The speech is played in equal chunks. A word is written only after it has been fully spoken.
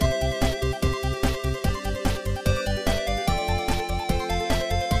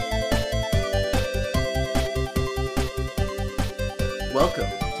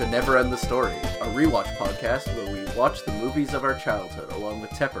Never End the Story, a rewatch podcast where we watch the movies of our childhood along with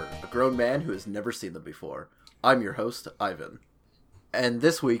Tepper, a grown man who has never seen them before. I'm your host, Ivan. And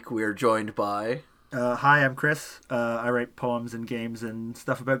this week we are joined by... Hi, I'm Chris. I write poems and games and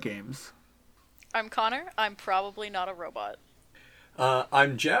stuff about games. I'm Connor. I'm probably not a robot.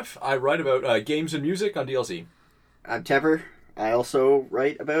 I'm Jeff. I write about games and music on DLC. I'm Tepper. I also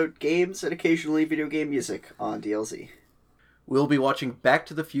write about games and occasionally video game music on DLC. We'll be watching Back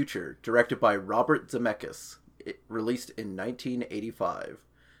to the Future, directed by Robert Zemeckis, released in 1985,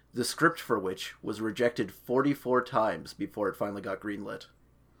 the script for which was rejected 44 times before it finally got greenlit.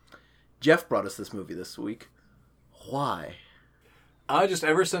 Jeff brought us this movie this week. Why? Just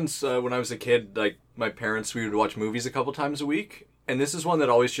ever since when I was a kid, my parents, we would watch movies a couple times a week, and this is one that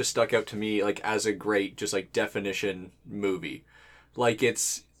always just stuck out to me, as a great, definition movie.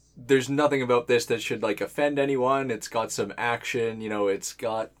 There's nothing about this that should, offend anyone. It's got some action, it's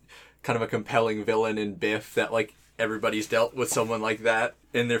got kind of a compelling villain in Biff that, everybody's dealt with someone like that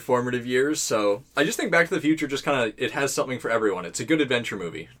in their formative years. So I just think Back to the Future it has something for everyone. It's a good adventure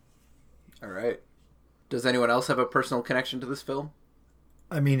movie. All right. Does anyone else have a personal connection to this film?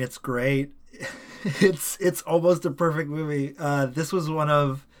 I mean, it's great. It's almost a perfect movie. This was one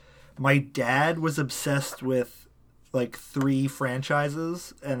of... My dad was obsessed with 3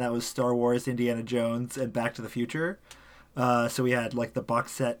 franchises, and that was Star Wars, Indiana Jones, and Back to the Future. So we had the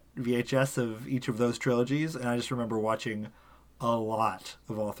box set VHS of each of those trilogies, and I just remember watching a lot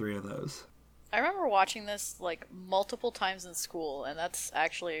of all 3 of those. I remember watching this multiple times in school, and that's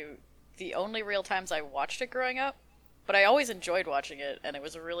actually the only real times I watched it growing up. But I always enjoyed watching it, and it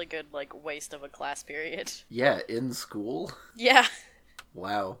was a really good waste of a class period. Yeah, in school? Yeah.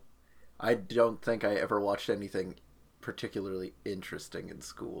 Wow. I don't think I ever watched anything particularly interesting in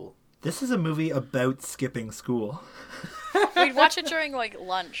school. This is a movie about skipping school. We'd watch it during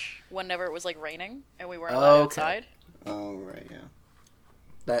lunch whenever it was raining and we weren't allowed outside. Oh right, yeah.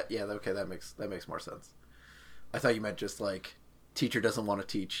 That makes more sense. I thought you meant just teacher doesn't want to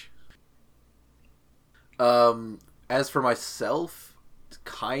teach. As for myself,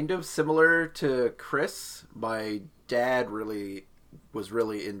 kind of similar to Chris, my dad was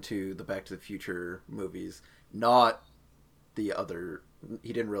really into the Back to the Future movies. Not the other...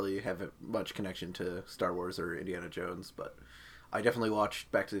 He didn't really have much connection to Star Wars or Indiana Jones, but I definitely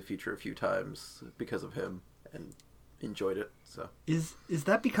watched Back to the Future a few times because of him and enjoyed it. So Is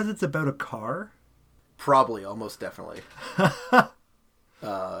that because it's about a car? Probably, almost definitely.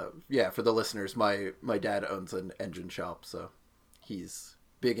 Yeah, for the listeners, my dad owns an engine shop, so he's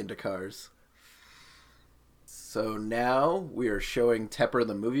big into cars. So now we are showing Tepper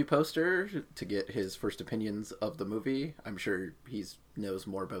the movie poster to get his first opinions of the movie. I'm sure he knows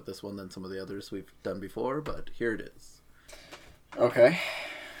more about this one than some of the others we've done before, but here it is. Okay.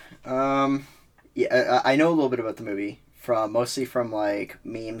 Yeah, I know a little bit about the movie, mostly from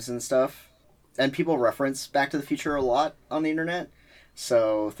memes and stuff. And people reference Back to the Future a lot on the internet.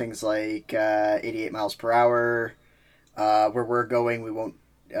 So things like 88 miles per hour, where we're going we won't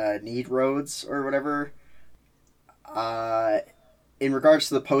need roads or whatever. In regards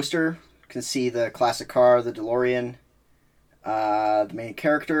to the poster, you can see the classic car, the DeLorean. The main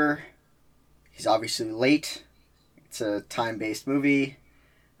character, he's obviously late. It's a time-based movie.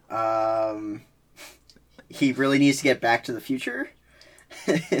 He really needs to get back to the future.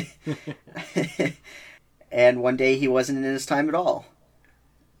 And one day he wasn't in his time at all.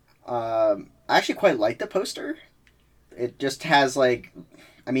 I actually quite like the poster. It just has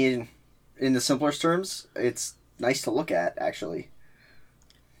in the simplest terms, it's nice to look at, actually.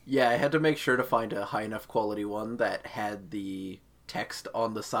 Yeah, I had to make sure to find a high enough quality one that had the text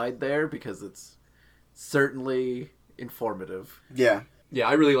on the side there, because it's certainly informative. Yeah. Yeah,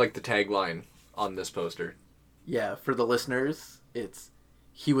 I really like the tagline on this poster. Yeah, for the listeners, it's,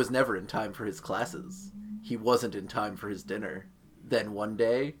 he was never in time for his classes. He wasn't in time for his dinner. Then one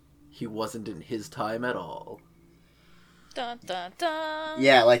day, he wasn't in his time at all. Dun, dun, dun.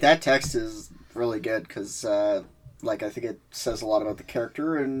 Yeah, that text is really good, because, I think it says a lot about the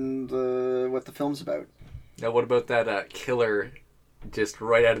character and what the film's about. Now, what about that killer, just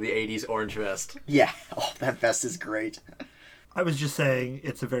right out of the 80s orange vest? Yeah, that vest is great. I was just saying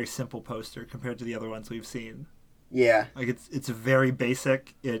it's a very simple poster compared to the other ones we've seen. Yeah. It's very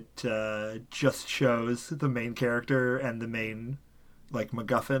basic. It just shows the main character and the main,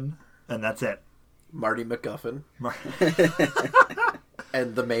 MacGuffin, and that's it. Marty McGuffin.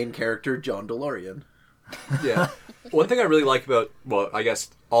 And the main character, John DeLorean. Yeah. One thing I really like about, I guess,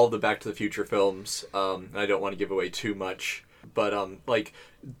 all the Back to the Future films, and I don't want to give away too much, but,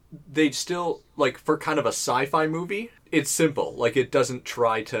 they still, for kind of a sci-fi movie, it's simple. Like, it doesn't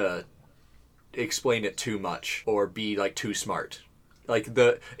try to explain it too much or be, like, too smart. Like,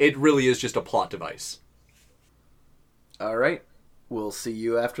 it really is just a plot device. All right. We'll see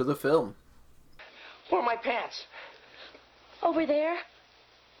you after the film. Where are my pants? Over there.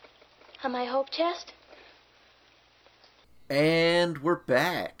 On my hope chest. And we're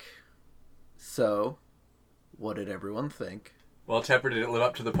back. So, what did everyone think? Well, Tepper, did it live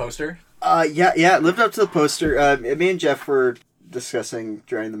up to the poster? Yeah, it lived up to the poster. Me and Jeff were discussing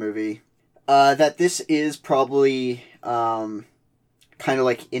during the movie that this is probably kind of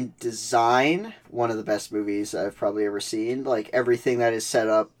like in design one of the best movies I've probably ever seen. Like, everything that is set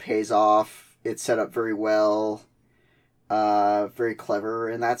up pays off. It's set up very well. Very clever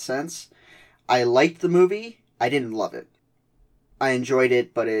in that sense. I liked the movie. I didn't love it. I enjoyed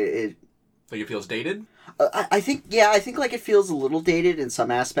it, but it Like, it feels dated? I think like it feels a little dated in some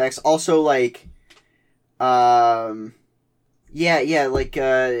aspects. Also, like, it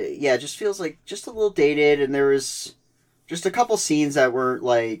just feels like just a little dated, and there was just a couple scenes that weren't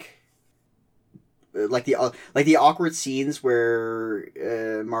like the awkward scenes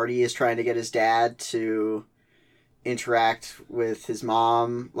where Marty is trying to get his dad to interact with his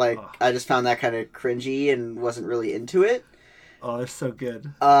mom. Like, I just found that kind of cringy and wasn't really into it. Oh, they're so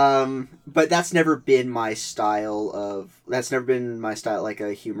good. But that's never been my style, like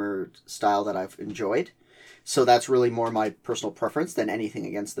a humor style that I've enjoyed. So that's really more my personal preference than anything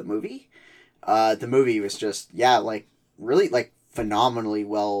against the movie. The movie was just, really, like, phenomenally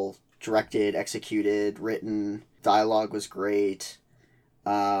well directed, executed, written. Dialogue was great.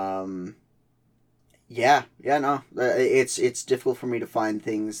 It's difficult for me to find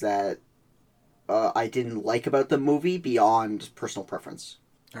things that I didn't like about the movie beyond personal preference.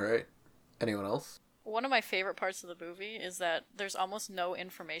 All right. Anyone else? One of my favorite parts of the movie is that there's almost no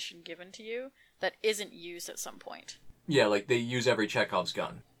information given to you that isn't used at some point. Yeah, like, they use every Chekhov's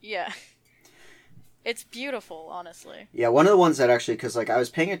gun. Yeah. It's beautiful, honestly. Yeah, one of the ones that actually, because, like, I was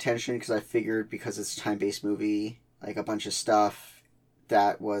paying attention because I figured because it's a time-based movie, like, a bunch of stuff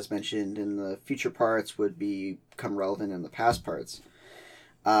that was mentioned in the future parts would become relevant in the past parts.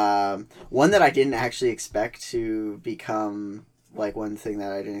 One that I didn't actually expect to become, like, one thing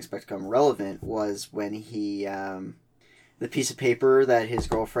that I didn't expect to become relevant was when he, the piece of paper that his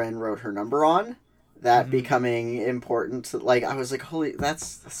girlfriend wrote her number on, that becoming important. Like, I was like, holy,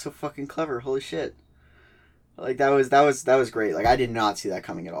 that's so fucking clever, holy shit. Like, that was great. Like, I did not see that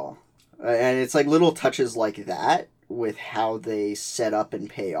coming at all. And it's like little touches like that with how they set up and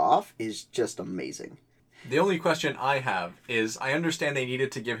pay off is just amazing. The only question I have is, I understand they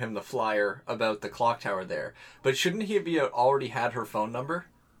needed to give him the flyer about the clock tower there, but shouldn't he have already had her phone number?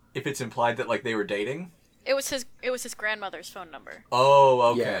 If it's implied that, like, they were dating? It was his grandmother's phone number.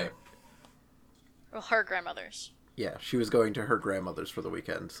 Oh, okay. Yeah. Well, her grandmother's. Yeah, she was going to her grandmother's for the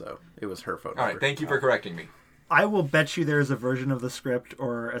weekend, so it was her phone number. All right, thank you for correcting me. I will bet you there's a version of the script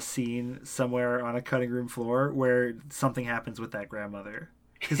or a scene somewhere on a cutting room floor where something happens with that grandmother.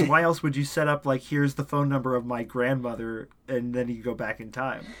 Because why else would you set up, like, here's the phone number of my grandmother, and then you go back in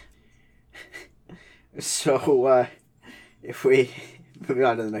time? So, if we move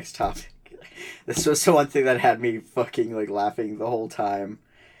on to the next topic, this was the one thing that had me fucking, like, laughing the whole time.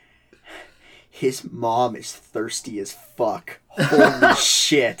 His mom is thirsty as fuck. Holy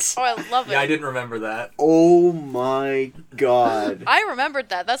shit. Oh, I love it. Yeah, I didn't remember that. Oh my god. I remembered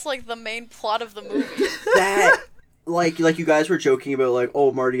that. That's, like, the main plot of the movie. That, like you guys were joking about, like,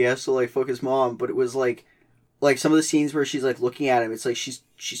 oh, Marty has to, like, fuck his mom, but it was, like, some of the scenes where she's, like, looking at him, it's like she's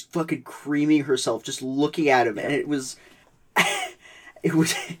fucking creaming herself just looking at him, and it was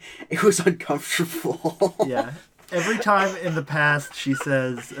uncomfortable. Yeah. Every time in the past she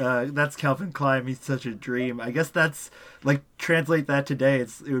says, that's Calvin Klein, he's such a dream. I guess that's, like, translate that today,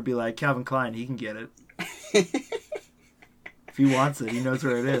 it would be like, Calvin Klein, he can get it. If he wants it, he knows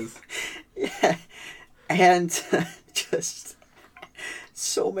where it is. Yeah. And just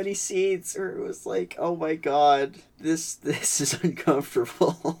so many scenes where it was like, oh my god, this is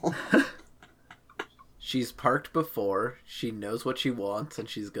uncomfortable. She's parked before, she knows what she wants, and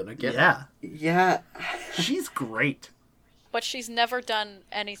she's gonna get it. Yeah. She's great. But she's never done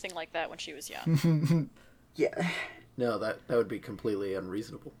anything like that when she was young. Yeah. No, that would be completely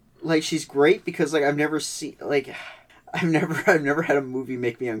unreasonable. Like, she's great because, like, I've never had a movie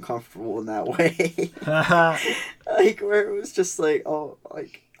make me uncomfortable in that way. Like, where it was just like,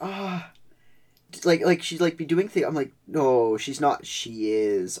 like she'd, like, be doing things. I'm like, no, she's not. She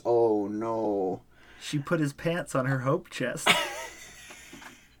is. Oh no. She put his pants on her hope chest.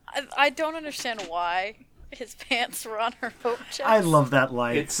 I don't understand why his pants were on her hope chest. I love that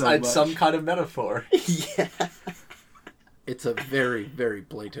line It's so much. some kind of metaphor. Yeah. It's a very, very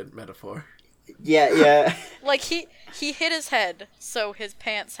blatant metaphor. Yeah. Like he hit his head, so his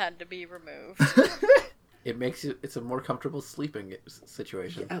pants had to be removed. It's a more comfortable sleeping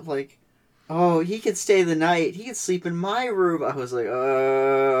situation. Yeah, like, oh, he could stay the night. He could sleep in my room. I was like,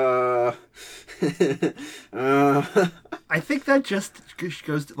 I think that just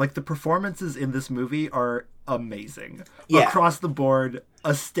goes to, like, the performances in this movie are amazing. Yeah. Across the board,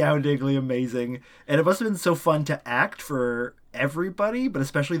 astoundingly amazing. And it must have been so fun to act for everybody, but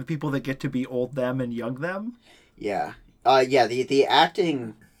especially the people that get to be old them and young them. Yeah. The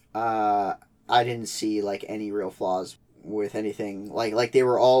acting, I didn't see, like, any real flaws with anything. Like they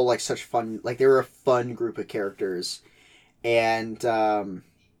were all, like, such fun, like, they were a fun group of characters. And,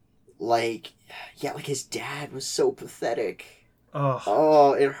 like his dad was so pathetic.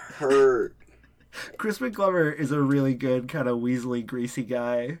 Oh, it hurt. Crispin Glover is a really good kind of Weasley greasy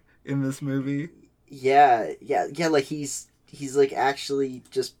guy in this movie. Yeah, like, he's, like, actually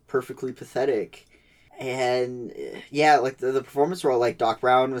just perfectly pathetic. And, yeah, like, the performance role, like, Doc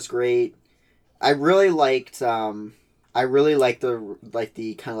Brown was great. I really liked the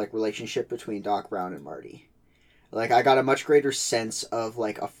kind of, like, relationship between Doc Brown and Marty. Like, I got a much greater sense of,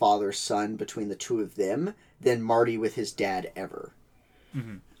 like, a father-son between the two of them than Marty with his dad ever.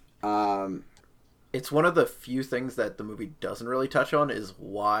 Mm-hmm. It's one of the few things that the movie doesn't really touch on is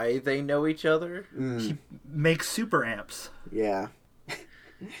why they know each other. He makes super amps. Yeah.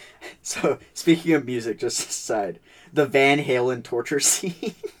 So, speaking of music, just aside, the Van Halen torture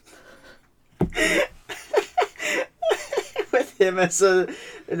scene with him as an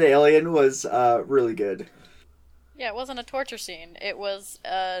alien was really good. Yeah, it wasn't a torture scene. It was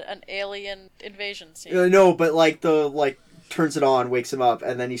an alien invasion scene. No, but, like, turns it on, wakes him up,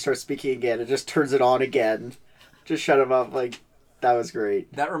 and then he starts speaking again, and just turns it on again. Just shut him up, like, that was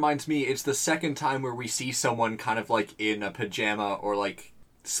great. That reminds me, it's the second time where we see someone kind of, like, in a pajama or, like,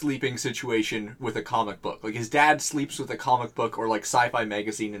 sleeping situation with a comic book. Like, his dad sleeps with a comic book or, like, sci-fi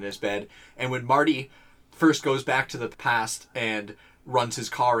magazine in his bed, and when Marty first goes back to the past and runs his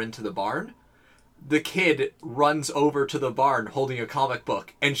car into the barn, the kid runs over to the barn holding a comic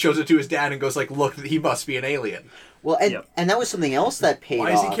book and shows it to his dad and goes like, look, he must be an alien. Well, and that was something else that paid off.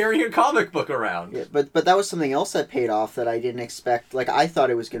 Why is he carrying a comic book around? Yeah, but that was something else that paid off that I didn't expect. Like, I thought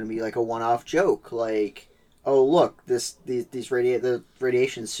it was going to be like a one-off joke. Like, oh, look, the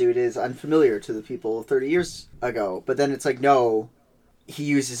radiation suit is unfamiliar to the people 30 years ago. But then it's like, no, he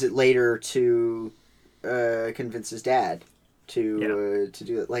uses it later to convince his dad to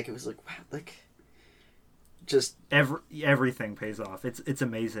do it. Like, it was like, wow, like, just everything pays off. It's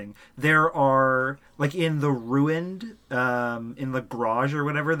amazing. There are, like, in the ruined in the garage or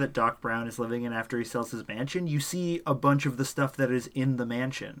whatever that Doc Brown is living in after he sells his mansion, you see a bunch of the stuff that is in the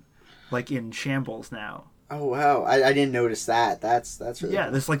mansion, like, in shambles now. Oh wow, I didn't notice that. That's really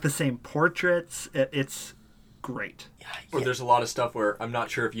cool. There's, like, the same portraits. It's great. Or there's a lot of stuff where I'm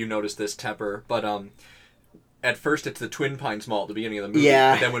not sure if you noticed this, Tepper, but at first it's the Twin Pines Mall at the beginning of the movie.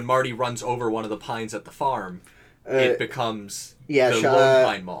 Yeah. But then when Marty runs over one of the pines at the farm, it becomes the Lone Lone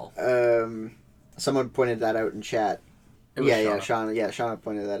Pine Mall. Someone pointed that out in chat. It was Shauna. Shauna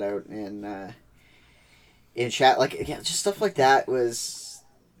pointed that out in chat. Like, yeah, just stuff like that was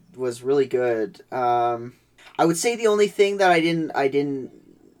really good. I would say the only thing that I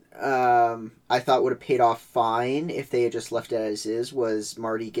thought would have paid off fine if they had just left it as is was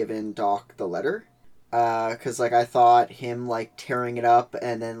Marty giving Doc the letter. Because, like, I thought him, like, tearing it up,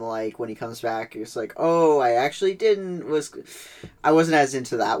 and then, like, when he comes back, it's like, oh, I actually I wasn't as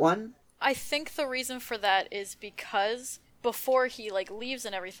into that one. I think the reason for that is because before he, like, leaves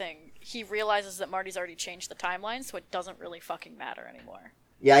and everything, he realizes that Marty's already changed the timeline, so it doesn't really fucking matter anymore.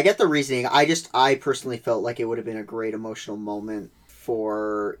 Yeah, I get the reasoning. I personally felt like it would have been a great emotional moment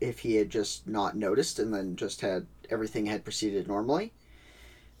for if he had just not noticed and then just had everything had proceeded normally.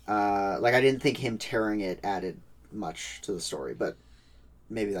 Like, I didn't think him tearing it added much to the story, but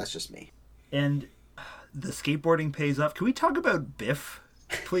maybe that's just me. And the skateboarding pays off. Can we talk about Biff,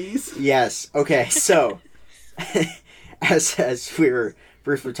 please? Yes. Okay, so, as we were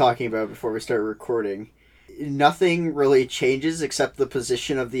briefly talking about before we started recording, nothing really changes except the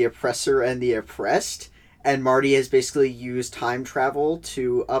position of the oppressor and the oppressed, and Marty has basically used time travel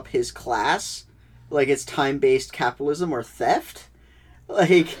to up his class, like it's time-based capitalism or theft.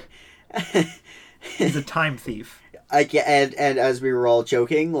 Like, he's a time thief. And as we were all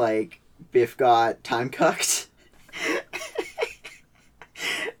joking, like, Biff got time cucked.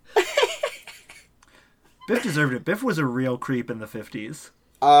 Biff deserved it. Biff was a real creep in the 50s.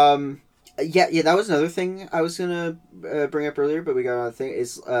 Yeah, that was another thing I was gonna bring up earlier, but we got another thing.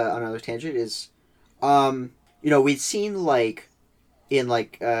 Is another tangent is, we'd seen like in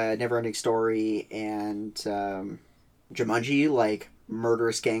like Neverending Story and Jumanji, like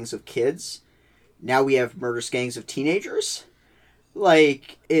murderous gangs of kids. Now we have murderous gangs of teenagers.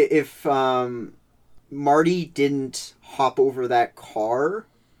 Like if Marty didn't hop over that car,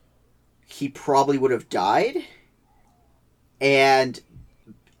 he probably would have died. And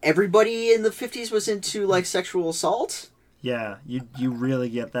everybody in the 50s was into like sexual assault. Yeah, you really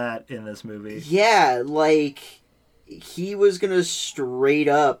get that in this movie. Yeah, like he was gonna straight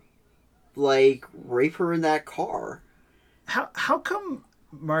up like rape her in that car. How come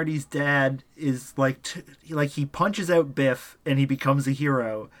Marty's dad is like he punches out Biff and he becomes a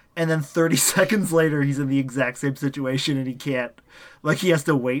hero, and then 30 seconds later he's in the exact same situation and he can't, like, he has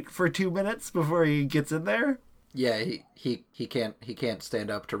to wait for 2 minutes before he gets in there? Yeah, he can't stand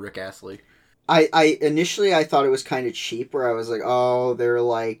up to Rick Astley. I initially I thought it was kind of cheap, where I was like, oh, they're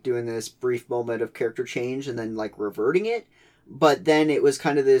like doing this brief moment of character change and then like reverting it. But then it was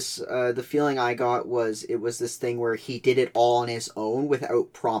kind of this, the feeling I got was it was this thing where he did it all on his own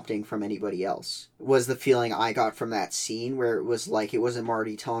without prompting from anybody else. Was the feeling I got from that scene, where it was like, it wasn't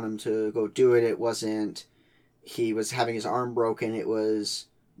Marty telling him to go do it. It wasn't he was having his arm broken. It was,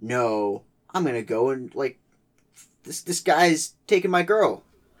 no, I'm going to go and like, this guy's taking my girl.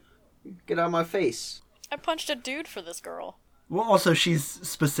 Get out of my face. I punched a dude for this girl. Well, also, she's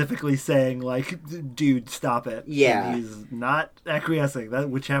specifically saying, like, dude, stop it. Yeah. And he's not acquiescing,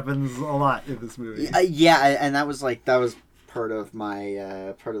 which happens a lot in this movie. Yeah, and that was part of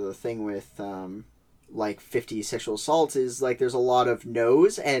my, part of the thing with, like, 50 sexual assaults is, like, there's a lot of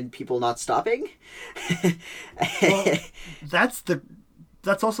no's and people not stopping. Well,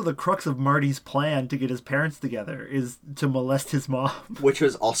 that's also the crux of Marty's plan to get his parents together, is to molest his mom. Which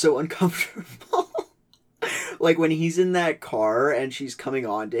was also uncomfortable. Like, when he's in that car and she's coming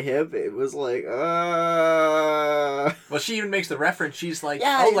on to him, it was like, Well, she even makes the reference. She's like,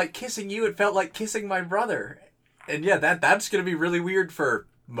 Yeah, like kissing you, it felt like kissing my brother. And yeah, that's going to be really weird for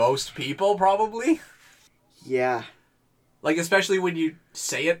most people, probably. Yeah. Like, especially when you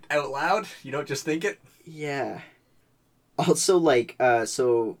say it out loud. You don't just think it. Yeah. Also, like,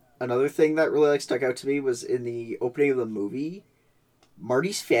 so another thing that really, like, stuck out to me was in the opening of the movie,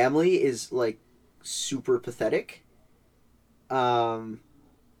 Marty's family is, like, super pathetic.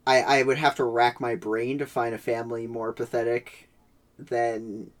 I would have to rack my brain to find a family more pathetic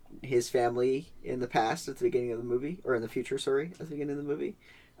than his family in the past at the beginning of the movie, or in the future, sorry, at the beginning of the movie.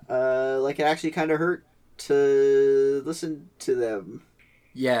 Like, it actually kind of hurt to listen to them.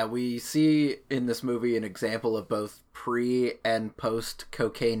 Yeah, we see in this movie an example of both pre and post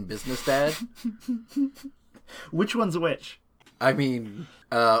cocaine business dad. Which one's which? I mean,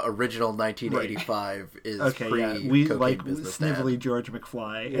 original 1985 is Okay, pre yeah. We cocaine like business snivelly dad. George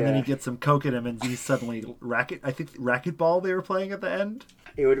McFly, and then he gets some coke in him, and he's suddenly racquetball they were playing at the end.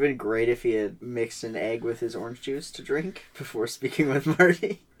 It would have been great if he had mixed an egg with his orange juice to drink before speaking with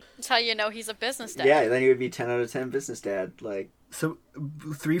Marty. That's how you know he's a business dad. Yeah, then he would be 10 out of 10 business dad. Like, So,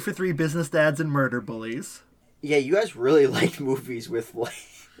 3 for 3 business dads and murder bullies. yeah, you guys really liked movies with, like,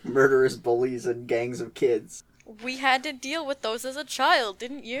 murderous bullies and gangs of kids. We had to deal with those as a child,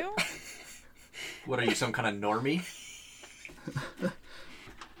 didn't you? What are you, some kind of normie?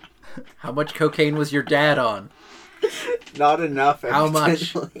 How much cocaine was your dad on? Not enough. How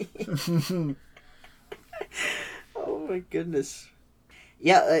much? Evidently. Oh my goodness.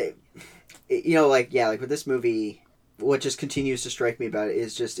 Yeah, like with this movie, what just continues to strike me about it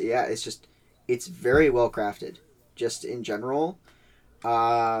is just, it's very well crafted, just in general.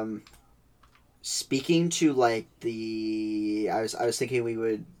 Speaking to like I was thinking we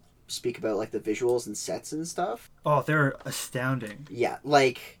would speak about like the visuals and sets and stuff. Oh, they're astounding. Yeah,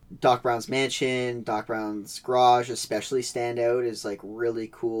 like Doc Brown's mansion, Doc Brown's garage especially stand out as like really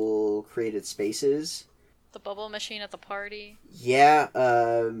cool created spaces. The bubble machine at the party. Yeah,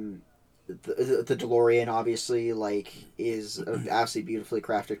 the DeLorean obviously like is an absolutely beautifully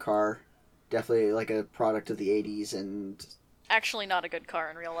crafted car. Definitely like a product of the 80s and Actually not a good car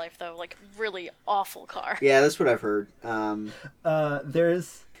in real life, though. Like, really awful car. yeah, that's what I've heard.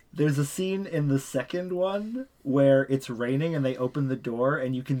 There's a scene in the second one where it's raining and they open the door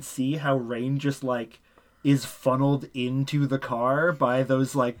and you can see how rain just like is funneled into the car by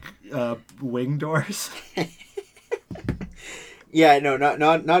those like wing doors. Yeah, no,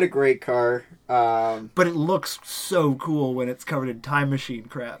 not a great car. But it looks so cool when it's covered in time machine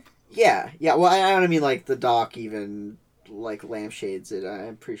crap. Yeah. Well, I don't mean like the Doc even like lampshades it.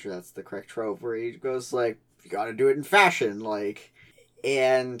 I'm pretty sure that's the correct trope where he goes like, "You got to do it in fashion," like,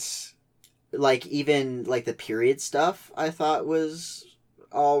 and like even like the period stuff I thought was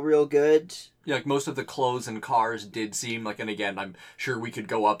all real good. Yeah, like most of the clothes and cars did seem like, and again, I'm sure we could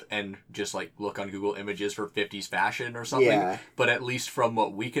go up and just like look on Google Images for 50s fashion or something. Yeah. But at least from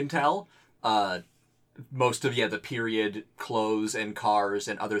what we can tell, most of the period clothes and cars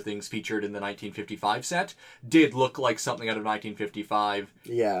and other things featured in the 1955 set did look like something out of 1955.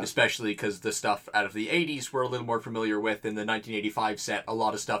 Yeah. Especially because the stuff out of the 80s we're a little more familiar with. In the 1985 set, a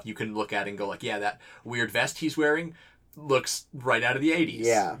lot of stuff you can look at and go like, yeah, that weird vest he's wearing looks right out of the 80s.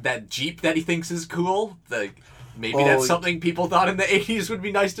 Yeah. That Jeep that he thinks is cool, maybe that's something people thought in the 80s would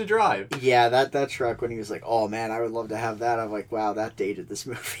be nice to drive. Yeah, that truck, when he was like, oh man, I would love to have that, I'm like, wow, that dated this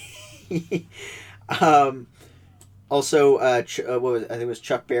movie. Also, I think it was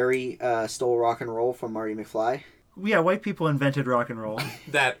Chuck Berry stole rock and roll from Marty McFly. Yeah, white people invented rock and roll.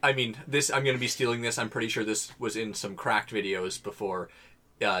 I'm going to be stealing this. I'm pretty sure this was in some Cracked videos before.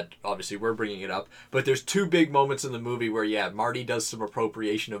 Obviously, we're bringing it up. But there's two big moments in the movie where, Marty does some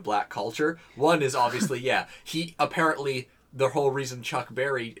appropriation of black culture. One is obviously, he apparently, the whole reason Chuck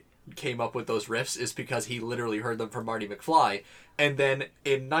Berry came up with those riffs is because he literally heard them from Marty McFly. And then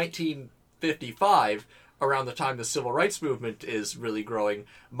in 1955, around the time the civil rights movement is really growing,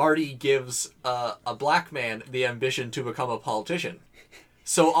 Marty gives a black man the ambition to become a politician.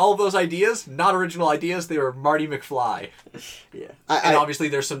 So all of those ideas, not original ideas, they were Marty McFly. Yeah. And obviously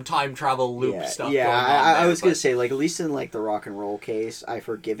there's some time travel loop stuff going on I was going to say, at least in, the rock and roll case, I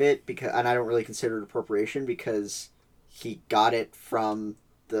forgive it, and I don't really consider it appropriation because he got it from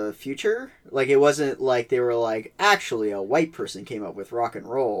the future. It wasn't like they were like, actually, a white person came up with rock and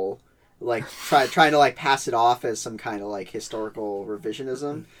roll. Trying to, pass it off as some kind of, historical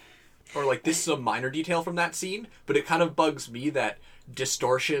revisionism. Or, this is a minor detail from that scene, but it kind of bugs me that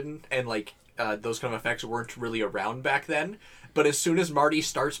distortion and, those kind of effects weren't really around back then. But as soon as Marty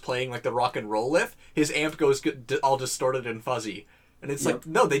starts playing, the rock and roll lift, his amp goes all distorted and fuzzy. And it's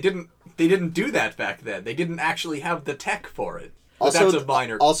no, they didn't do that back then. They didn't actually have the tech for it. But Also, that's a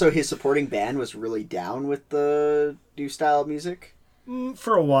minor... Also, his supporting band was really down with the new style of music.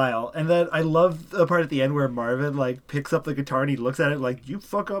 For a while. And then I love the part at the end where Marvin, picks up the guitar and he looks at it like, you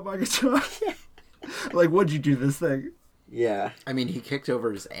fuck up my guitar? What'd you do to this thing? Yeah. I mean, he kicked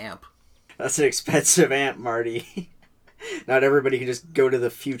over his amp. That's an expensive amp, Marty. Not everybody can just go to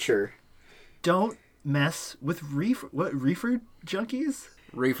the future. Don't mess with reefer junkies?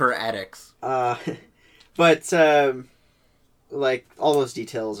 Reefer addicts. But, all those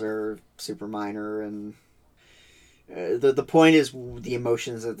details are super minor, and the point is the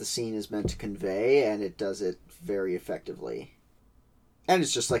emotions that the scene is meant to convey, and it does it very effectively. And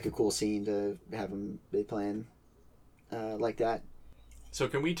it's just a cool scene to have him be playing like that. So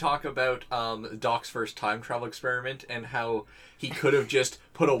can we talk about Doc's first time travel experiment and how he could have just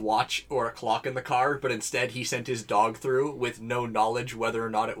put a watch or a clock in the car, but instead he sent his dog through with no knowledge whether or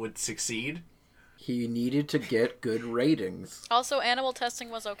not it would succeed? He needed to get good ratings. Also, animal testing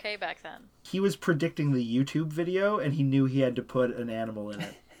was okay back then. He was predicting the YouTube video, and he knew he had to put an animal in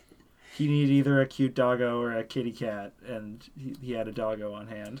it. He needed either a cute doggo or a kitty cat, and he had a doggo on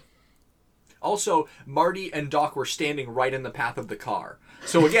hand. Also, Marty and Doc were standing right in the path of the car.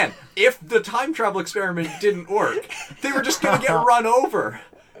 So again, if the time travel experiment didn't work, they were just going to get run over.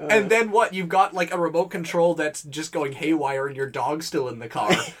 And then what? You've got a remote control that's just going haywire and your dog's still in the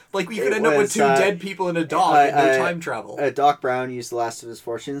car. We could end up with two dead people and a dog and no time travel. Doc Brown used the last of his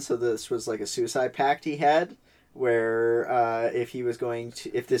fortune, so this was a suicide pact he had, where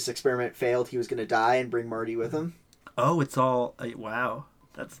if this experiment failed, he was going to die and bring Marty with him. Oh, it's all... wow.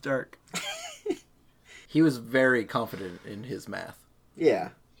 That's dark. He was very confident in his math. Yeah.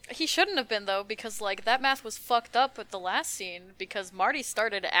 He shouldn't have been, though, because, that math was fucked up with the last scene, because Marty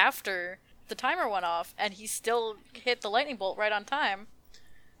started after the timer went off, and he still hit the lightning bolt right on time.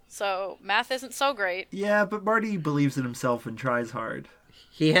 So, math isn't so great. Yeah, but Marty believes in himself and tries hard.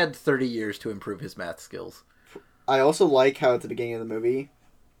 He had 30 years to improve his math skills. I also like how at the beginning of the movie,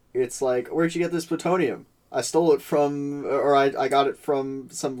 it's where'd you get this plutonium? I stole it from, or I got it from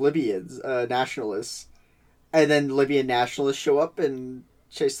some Libyans, nationalists. And then Libyan nationalists show up and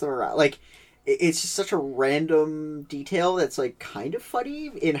chase them around. It's just such a random detail that's kind of funny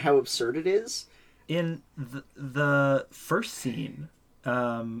in how absurd it is. In the first scene,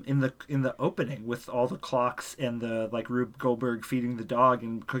 in the opening with all the clocks and the Rube Goldberg feeding the dog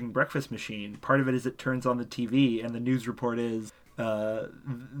and cooking breakfast machine, part of it is it turns on the TV and the news report is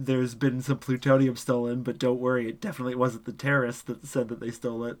there's been some plutonium stolen, but don't worry, it definitely wasn't the terrorists that said that they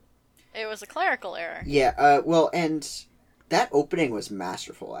stole it. It was a clerical error. Yeah, and that opening was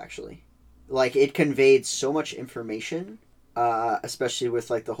masterful, actually. It conveyed so much information, especially with,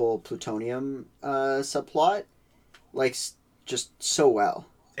 the whole plutonium subplot. just so well.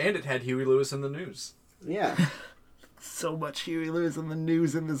 And it had Huey Lewis in the news. Yeah. So much Huey Lewis in the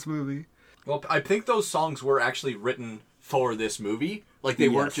news in this movie. Well, I think those songs were actually written for this movie. Like, they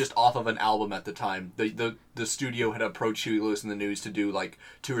weren't just off of an album at the time. The studio had approached Huey Lewis in the News to do, like,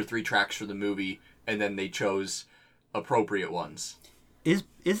 2 or 3 tracks for the movie, and then they chose appropriate ones. Is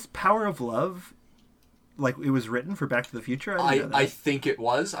Power of Love, like, it was written for Back to the Future? I think it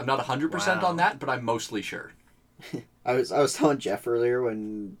was. I'm not 100% on that, but I'm mostly sure. I was telling Jeff earlier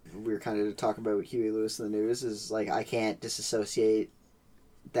when we were kind of talking about Huey Lewis in the News, is, like, I can't disassociate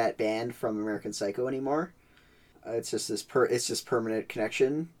that band from American Psycho anymore. It's just it's just permanent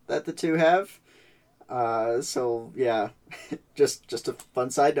connection that the two have. So yeah, just a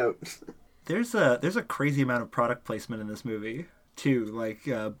fun side note. There's a crazy amount of product placement in this movie too. Like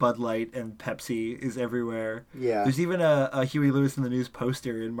Bud Light and Pepsi is everywhere. Yeah. There's even a Huey Lewis in the News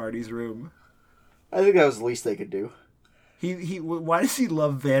poster in Marty's room. I think that was the least they could do. Why does he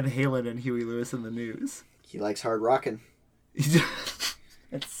love Van Halen and Huey Lewis in the News? He likes hard rocking.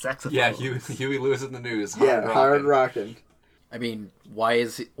 It's saxophone. Yeah, Huey Lewis in the News. Hard rocking. I mean, why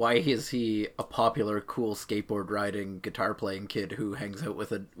is he a popular, cool skateboard riding, guitar playing kid who hangs out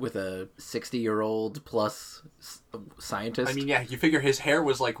with a 60-year-old plus scientist? I mean, yeah, you figure his hair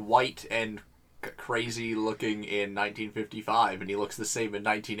was like white and crazy looking in 1955, and he looks the same in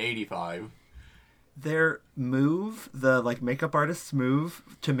 1985. Their move, the like makeup artist's move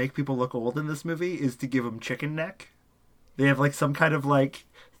to make people look old in this movie, is to give them chicken neck. They have like some kind of like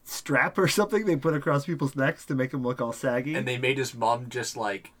strap or something they put across people's necks to make them look all saggy. And they made his mom just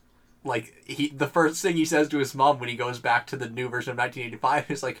the first thing he says to his mom when he goes back to the new version of 1985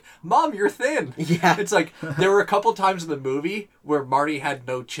 is like, "Mom, you're thin." Yeah. It's like, there were a couple times in the movie where Marty had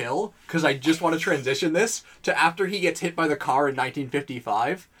no chill, because I just want to transition this to after he gets hit by the car in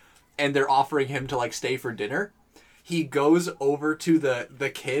 1955 and they're offering him to like stay for dinner. He goes over to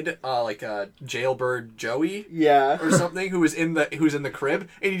the kid, jailbird Joey, or something, who's in the crib,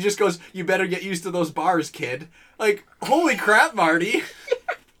 and he just goes, "You better get used to those bars, kid." Like, holy crap, Marty!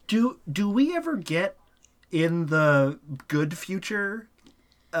 Do we ever get in the good future,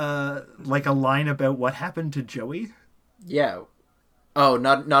 like a line about what happened to Joey? Yeah. Oh,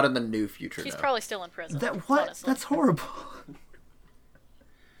 not in the new future. He's no. probably still in prison. Honestly. That's horrible.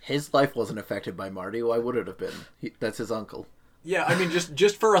 His life wasn't affected by Marty. Why would it have been? That's his uncle. Yeah, I mean,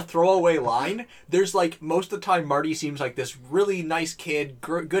 just for a throwaway line, there's like, most of the time Marty seems like this really nice kid,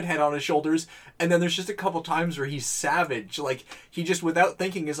 good head on his shoulders, and then there's just a couple times where he's savage. Like, he just, without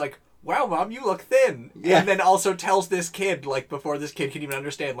thinking, is like, "Wow, Mom, you look thin." Yeah. And then also tells this kid, like, before this kid can even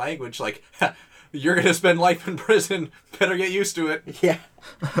understand language, like, "You're gonna spend life in prison. Better get used to it." Yeah.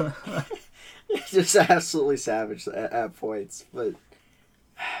 Just absolutely savage at points. But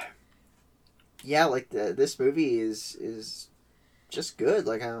yeah, like this movie is just good.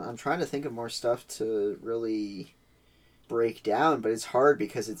 Like, I'm trying to think of more stuff to really break down, but it's hard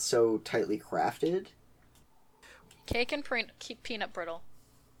because it's so tightly crafted. Cake and peanut brittle.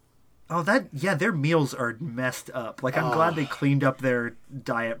 Oh, their meals are messed up. Like, I'm glad they cleaned up their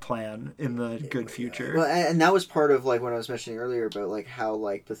diet plan in the good future. Well, and that was part of, like, when I was mentioning earlier about, like, how,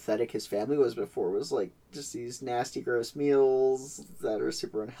 like, pathetic his family was before. Was, like, just these nasty, gross meals that are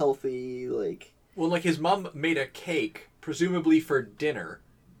super unhealthy, like... Well, like, his mom made a cake, presumably for dinner,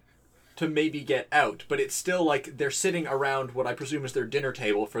 to maybe get out, but it's still, like, they're sitting around what I presume is their dinner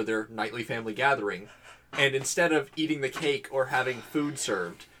table for their nightly family gathering, and instead of eating the cake or having food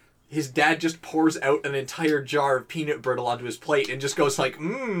served, his dad just pours out an entire jar of peanut brittle onto his plate and just goes like,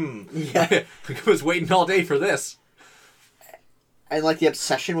 Yeah. I was waiting all day for this. And, like, the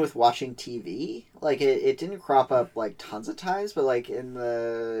obsession with watching TV, like, it didn't crop up, like, tons of times, but, like, in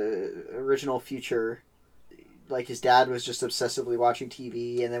the original future, like, his dad was just obsessively watching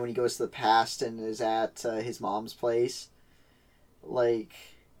TV, and then when he goes to the past and is at his mom's place, like,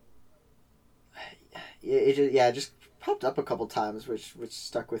 it just popped up a couple times, which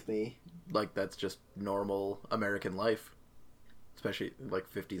stuck with me. Like, that's just normal American life, especially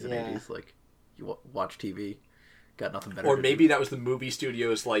like 50s and 80s. Like, you watch TV, got nothing better. Or to maybe do. that was the movie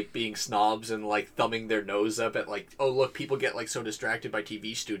studios, like, being snobs and, like, thumbing their nose up at, like, oh look, people get, like, so distracted by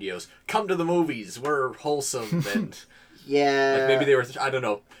TV studios. Come to the movies. We're wholesome. And Yeah. like, maybe they were, I don't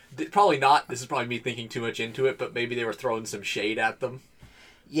know. Probably not. This is probably me thinking too much into it, but maybe they were throwing some shade at them.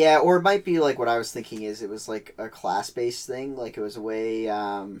 Yeah, or it might be, like, what I was thinking is it was, like, a class-based thing. Like, it was a way,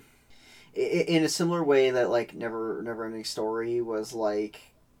 in a similar way that, like, Never Ending Story was, like,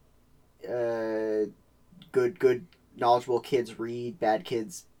 good, knowledgeable kids read, bad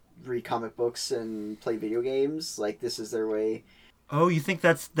kids read comic books and play video games. Like, this is their way. Oh, you think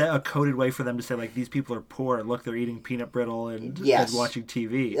that's a coded way for them to say, like, these people are poor. Look, they're eating peanut brittle and watching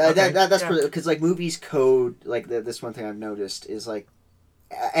TV. Okay, that's because like movies code like this one thing I've noticed is like,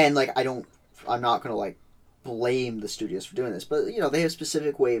 and like I'm not gonna like blame the studios for doing this, but you know they have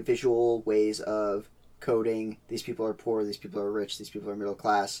specific visual ways of coding. These people are poor. These people are rich. These people are middle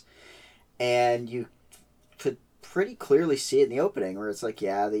class, and you could pretty clearly see it in the opening where it's like,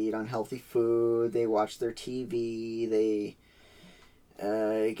 yeah, they eat unhealthy food. They watch their TV. They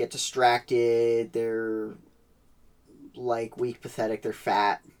get distracted. They're like weak, pathetic. They're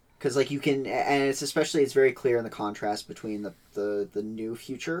fat because like you can, and it's very clear in the contrast between the new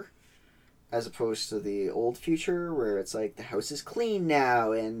future as opposed to the old future where it's like the house is clean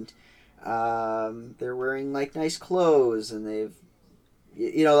now and they're wearing like nice clothes and they've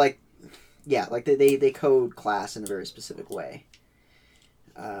like they code class in a very specific way.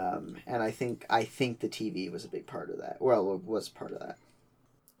 And I think the TV was a big part of that. Well, it was part of that.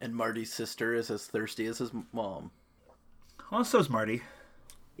 And Marty's sister is as thirsty as his mom. Well, so's Marty.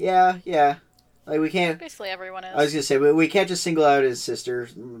 Yeah. Like we can't. Basically, everyone is. I was gonna say we can't just single out his sister.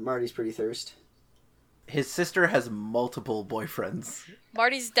 Marty's pretty thirst. His sister has multiple boyfriends.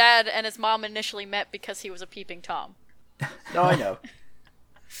 Marty's dad and his mom initially met because he was a peeping Tom. No, I know.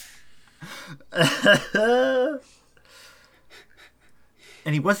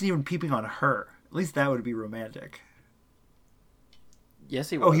 And he wasn't even peeping on her. At least that would be romantic. Yes,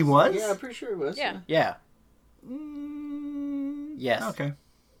 he was. Oh, he was? Yeah, I'm pretty sure it was. Yeah. Yeah. Yes. Okay.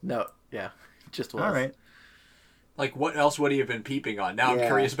 No, yeah. Just was. All right. Like, what else would he have been peeping on? Now I'm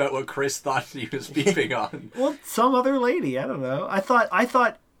curious about what Chris thought he was peeping on. Well, some other lady. I don't know. I thought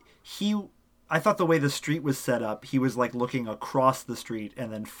the way the street was set up, he was like looking across the street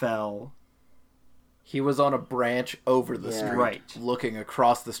and then fell. He was on a branch over the street, right, looking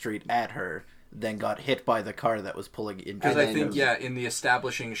across the street at her, then got hit by the car that was pulling into Because I think, in the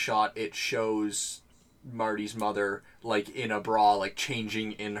establishing shot, it shows Marty's mother, like, in a bra, like,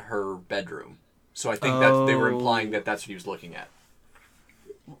 changing in her bedroom. So I think that they were implying that that's what he was looking at.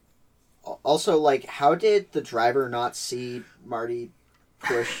 Also, like, how did the driver not see Marty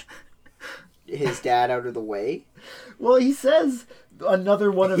push his dad out of the way? Well, he says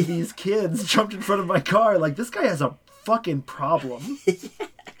another one of these kids jumped in front of my car. Like, this guy has a fucking problem.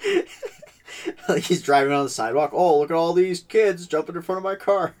 Like, he's driving on the sidewalk. Oh, look at all these kids jumping in front of my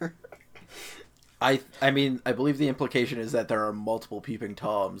car. I mean, I believe the implication is that there are multiple peeping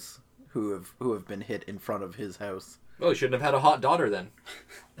Toms who have been hit in front of his house. Well, he shouldn't have had a hot daughter then.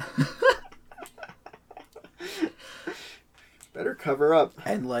 Better cover up.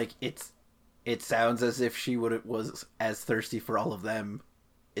 And like it sounds as if she was as thirsty for all of them.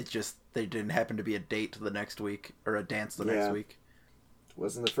 It's just they didn't happen to be a date the next week or a dance the next week. It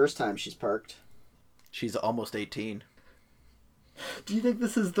wasn't the first time she's parked. She's almost 18. Do you think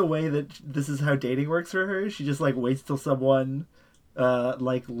this is the way that this is how dating works for her? She just like waits till someone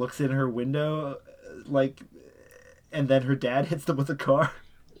like looks in her window, like, and then her dad hits them with a car.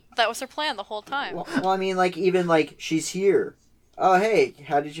 That was her plan the whole time. Well, I mean, like, even like she's here. Oh, hey,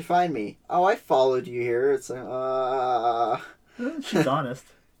 how did you find me? Oh, I followed you here. It's like, She's honest.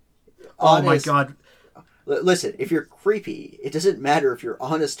 Oh my god. Listen, if you're creepy, it doesn't matter if you're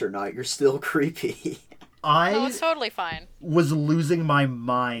honest or not. You're still creepy. No, it's totally fine. Was losing my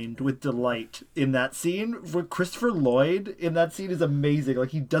mind with delight in that scene. Christopher Lloyd in that scene is amazing. Like,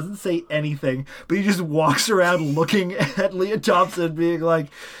 he doesn't say anything, but he just walks around looking at Leah Thompson being like,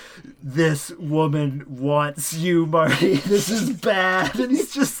 this woman wants you, Marty. This is bad. And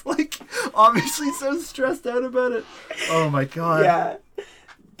he's just like, obviously so stressed out about it. Oh my god.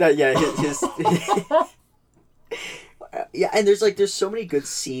 Yeah. His yeah, and there's so many good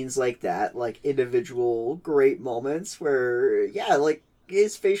scenes like that, like individual great moments where, like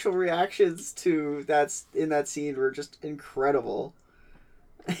his facial reactions to that's in that scene were just incredible.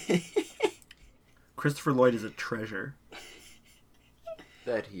 Christopher Lloyd is a treasure.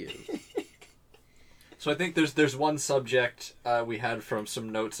 That he is. So I think there's one subject we had from some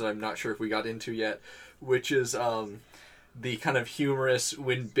notes that I'm not sure if we got into yet, which is the kind of humorous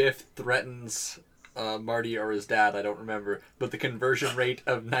when Biff threatens Marty or his dad, I don't remember, but the conversion rate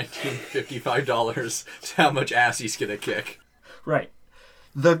of $1955 to how much ass he's gonna kick. Right.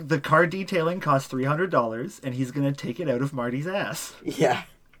 The car detailing costs $300, and he's gonna take it out of Marty's ass. Yeah.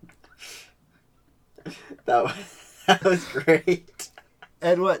 That was great.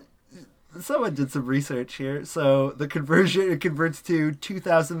 And what? Someone did some research here. So the conversion, it converts to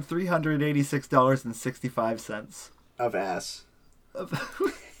 $2,386.65 of ass.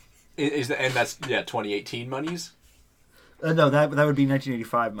 And that's 2018 monies? No, that would be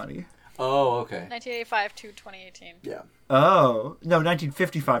 1985 money. Oh, okay. 1985 to 2018. Yeah. Oh no,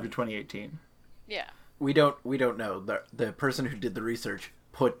 1955 to 2018. Yeah. We don't know. The person who did the research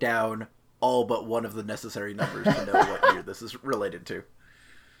put down all but one of the necessary numbers to know what year this is related to.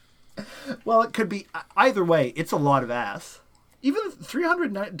 Well, it could be either way. It's a lot of ass. Even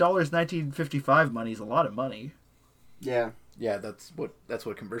 $300 1955 money is a lot of money. Yeah. Yeah, that's what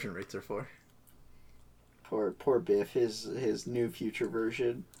conversion rates are for. Poor Biff, his new future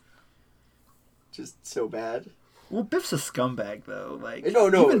version. Just so bad. Well, Biff's a scumbag, though. Like, No.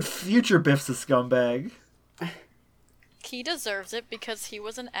 Even future Biff's a scumbag. He deserves it because he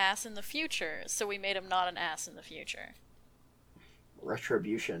was an ass in the future, so we made him not an ass in the future.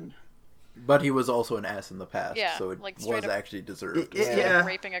 Retribution. But he was also an ass in the past, Yeah, so it like, was straight up- actually deserved. Yeah.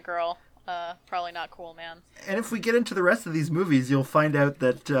 Raping a girl, probably not cool, man. And if we get into the rest of these movies, you'll find out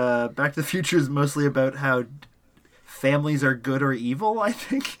that Back to the Future is mostly about how families are good or evil, I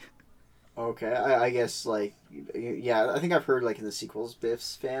think. Okay, I guess, like, yeah, I think I've heard, like, in the sequels,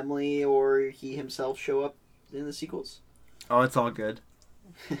 Biff's family or he himself show up in the sequels. Oh, it's all good.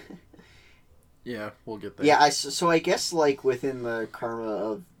 Yeah, we'll get there. Yeah, so I guess, like, within the karma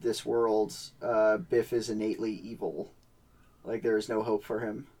of this world, Biff is innately evil. Like, there is no hope for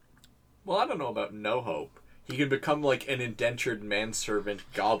him. Well, I don't know about no hope. He could become like an indentured manservant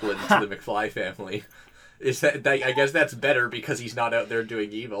goblin to the McFly family. Is that I guess that's better because he's not out there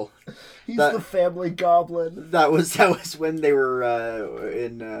doing evil. He's That- the family goblin. That was when they were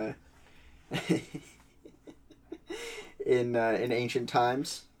in in ancient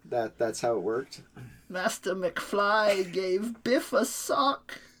times. That's how it worked. Master McFly gave Biff a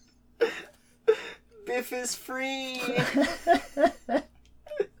sock. Biff is free.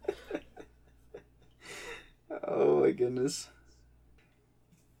 Oh my goodness.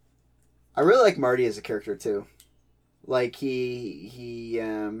 I really like Marty as a character too. Like he's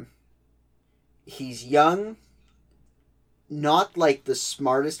young, not like the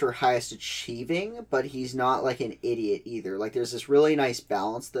smartest or highest achieving, but he's not like an idiot either. Like there's this really nice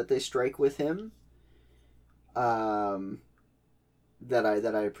balance that they strike with him. That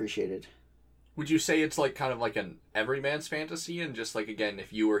I appreciated. Would you say it's like kind of like an everyman's fantasy, and just like again,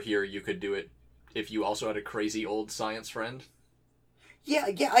 if you were here, you could do it. If you also had a crazy old science friend. Yeah.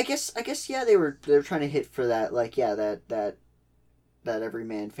 I guess. Yeah, they're trying to hit for that. Like, yeah, that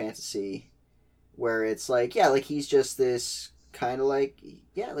everyman fantasy, where it's like, yeah, like he's just this kind of like,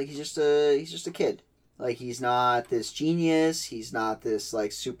 yeah, like he's just a kid. Like he's not this genius. He's not this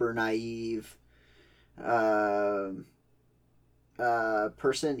like super naive, person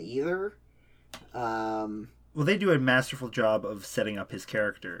either. Well, they do a masterful job of setting up his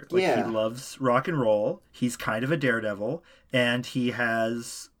character. Like, Yeah. he loves rock and roll. He's kind of a daredevil, and he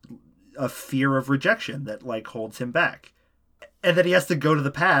has a fear of rejection that like holds him back. And then he has to go to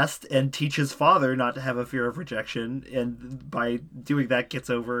the past and teach his father not to have a fear of rejection, and by doing that gets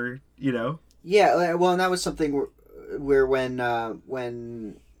over, Yeah, well, and that was something where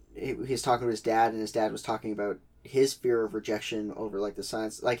when he's talking to his dad, and his dad was talking about his fear of rejection over like the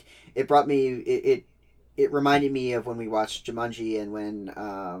science, like it brought me it reminded me of when we watched Jumanji, and when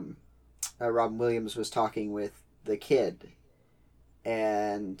Robin Williams was talking with the kid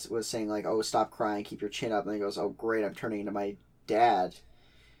and was saying like, "Oh, stop crying, keep your chin up," and he goes, "Oh, great, I'm turning into my dad."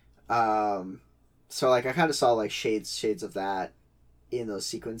 So like I kind of saw like shades of that in those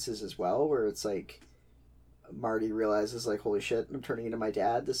sequences as well, where it's like Marty realizes like, holy shit, I'm turning into my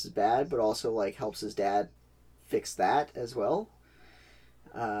dad, this is bad, but also like helps his dad fix that as well.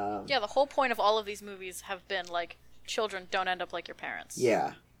 Yeah, the whole point of all of these movies have been like, children don't end up like your parents.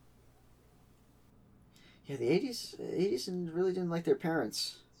 Yeah, the 80s really didn't like their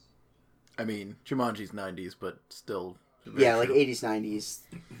parents. I mean, Jumanji's 90s, but still. Yeah, like 80s, 90s,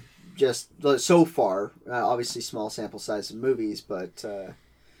 just so far. Obviously, small sample size of movies, but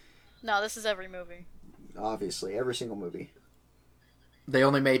No, this is every movie. obviously, every single movie. They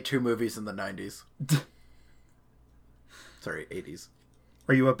only made 2 movies in the 90s. Sorry, 80s.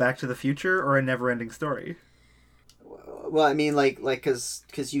 Are you a Back to the Future or a Never-Ending Story? Well, I mean, like, cause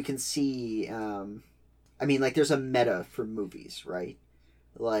you can see, I mean, like, there's a meta for movies, right?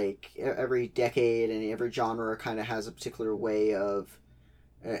 Like, every decade and every genre kind of has a particular way of,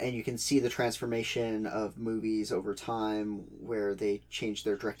 and you can see the transformation of movies over time where they change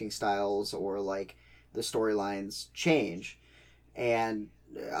their directing styles or, like, the storylines change. And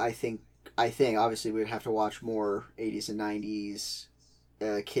I think, obviously, we'd have to watch more 80s and 90s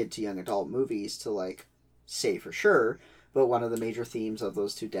kid to young adult movies to, like, say for sure. But one of the major themes of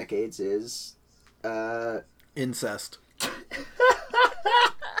those 2 decades is Incest.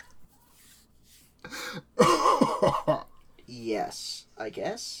 yes, I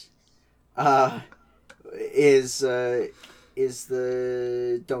guess. is the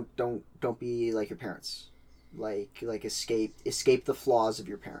don't be like your parents, like escape the flaws of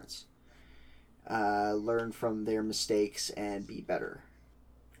your parents, learn from their mistakes and be better.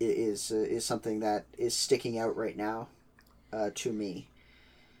 It is something that is sticking out right now, to me.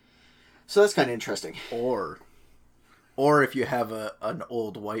 So that's kind of interesting. Or if you have an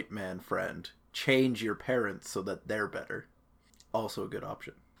old white man friend, change your parents so that they're better. Also a good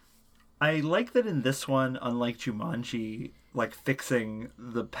option. I like that in this one, unlike Jumanji, like fixing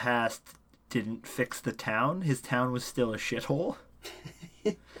the past didn't fix the town. His town was still a shithole.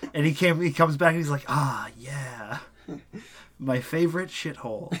 And he comes back and he's like, yeah. My favorite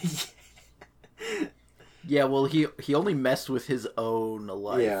shithole. Yeah, well, he only messed with his own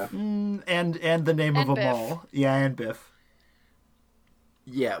life. Yeah. And the name And of a Biff. mall. Yeah, and Biff.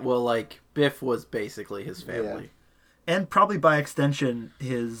 Yeah, well, like, Biff was basically his family. And probably by extension,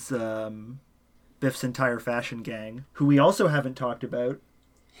 his Biff's entire fashion gang, who we also haven't talked about.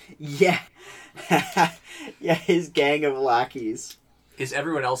 Yeah. Yeah, his gang of lackeys. Is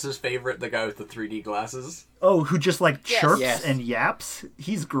everyone else's favorite the guy with the 3D glasses? Oh, who just like Yes. chirps Yes. and yaps?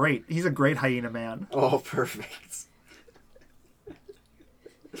 He's great. He's a great hyena man. Oh, perfect.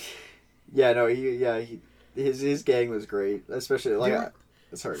 Yeah, no, his gang was great, especially like. Yeah.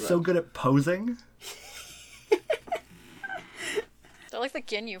 Sorry. So good at posing. They're like the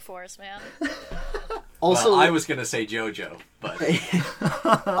Ginyu Force, man. Also, Well, I was gonna say JoJo,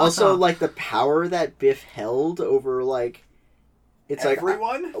 but also like the power that Biff held over like. It's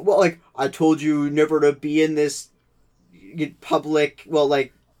everyone. Well, like, I told you never to be in this public, well,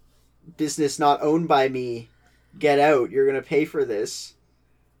 like, business not owned by me. Get out. You're going to pay for this.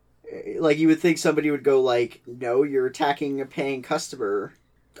 Like, you would think somebody would go, like, no, you're attacking a paying customer.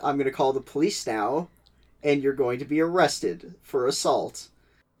 I'm going to call the police now, and you're going to be arrested for assault.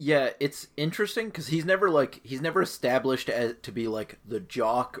 Yeah, it's interesting because he's never established to be like the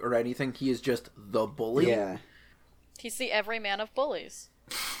jock or anything. He is just the bully. Yeah. He's the everyman of bullies.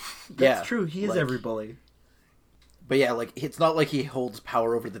 That's true. He is like- every bully. But yeah, like, it's not like he holds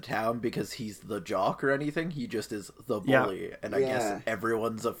power over the town because he's the jock or anything. He just is the Yeah. bully, and I Yeah. guess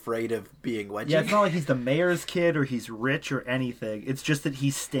everyone's afraid of being wedgie. Yeah, it's not like he's the mayor's kid or he's rich or anything. It's just that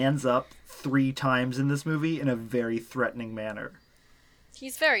he stands up 3 times in this movie in a very threatening manner.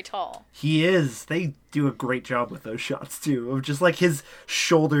 He's very tall. He is. They do a great job with those shots, too. Of just, like, his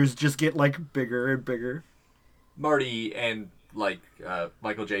shoulders just get, like, bigger and bigger. Marty and like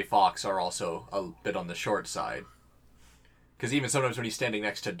Michael J. Fox are also a bit on the short side. Because even sometimes when he's standing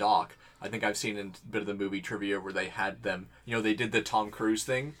next to Doc, I think I've seen in a bit of the movie trivia where they had them, they did the Tom Cruise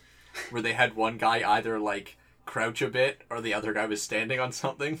thing, where they had one guy either like crouch a bit or the other guy was standing on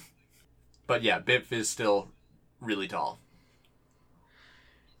something. But yeah, Biff is still really tall.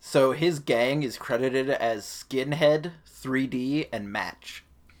 So his gang is credited as Skinhead, 3D, and Match.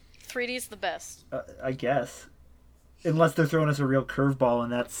 3D's the best. I guess. Unless they're throwing us a real curveball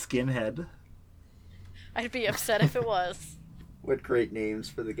and that's Skinhead. I'd be upset if it was. What great names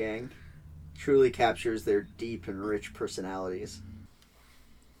for the gang. Truly captures their deep and rich personalities.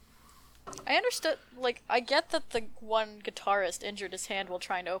 I understood, like, I get that the one guitarist injured his hand while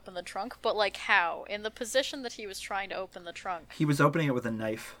trying to open the trunk, but, like, how? In the position that he was trying to open the trunk. He was opening it with a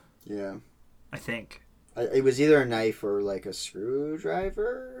knife, Yeah. I think. It was either a knife or like a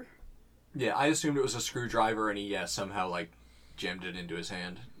screwdriver. Yeah, I assumed it was a screwdriver and he somehow like jammed it into his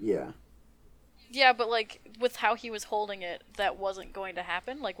hand. Yeah. Yeah, but, like, with how he was holding it, that wasn't going to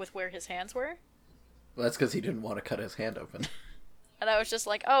happen, like, with where his hands were. Well, that's because he didn't want to cut his hand open. And I was just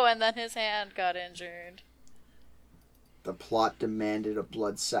like, oh, and then his hand got injured. The plot demanded a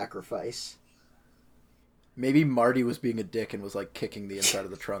blood sacrifice. Maybe Marty was being a dick and was, like, kicking the inside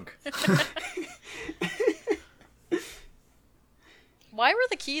of the trunk. Why were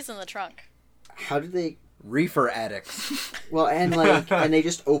the keys in the trunk? How did they... Reefer addicts. Well, and like, and they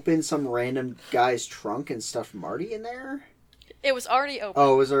just opened some random guy's trunk and stuffed Marty in there? It was already open.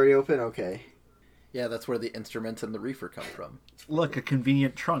 Oh, it was already open? Okay. Yeah, that's where the instruments and the reefer come from. Look, a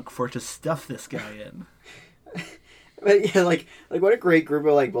convenient trunk for to stuff this guy in. But yeah, like what a great group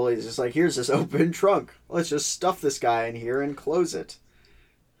of like bullies. Just like, here's this open trunk. Let's just stuff this guy in here and close it.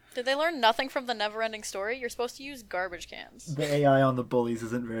 Did they learn nothing from the Never-Ending Story? You're supposed to use garbage cans. The AI on the bullies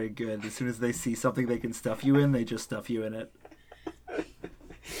isn't very good. As soon as they see something they can stuff you in, they just stuff you in it.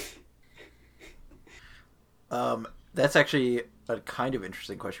 That's actually a kind of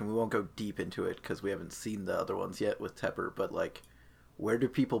interesting question. We won't go deep into it because we haven't seen the other ones yet with Tepper, but like, where do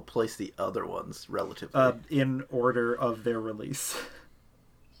people place the other ones relatively? In order of their release.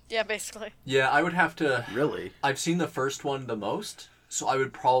 Yeah, basically. Yeah, I would have to... Really? I've seen the first one the most, so I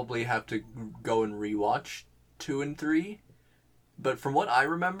would probably have to go and rewatch 2 and 3. But from what I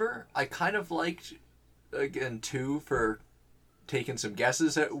remember, I kind of liked, again, 2 for taking some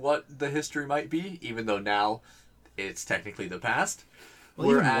guesses at what the history might be, even though now it's technically the past. Well,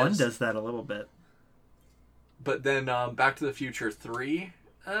 even 1 does that a little bit. But then Back to the Future 3,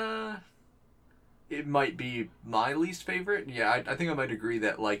 it might be my least favorite. Yeah, I think I might agree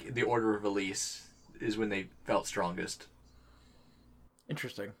that, like, the order of release is when they felt strongest.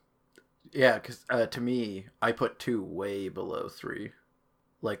 Interesting. Yeah, because to me, I put 2 way below 3.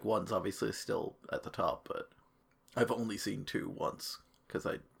 Like, 1's obviously still at the top, but I've only seen 2 once, because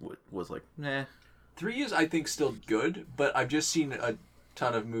I was like, nah. 3 is, I think, still good, but I've just seen a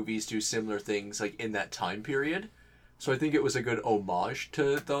ton of movies do similar things, like, in that time period. So I think it was a good homage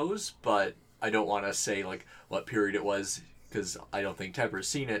to those, but I don't want to say, like, what period it was, because I don't think Tepper's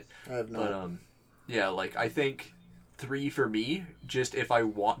seen it. I have not. But, yeah, like, I think 3 for me, just if I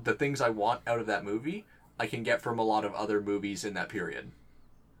want the things I want out of that movie, I can get from a lot of other movies in that period.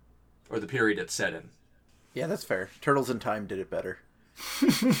 Or the period it's set in. Yeah, that's fair. Turtles in Time did it better.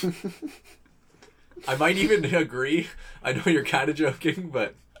 I might even agree. I know you're kind of joking,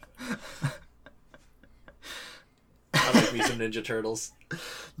 but I like me some Ninja Turtles.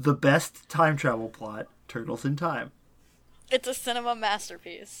 The best time travel plot, Turtles in Time. It's a cinema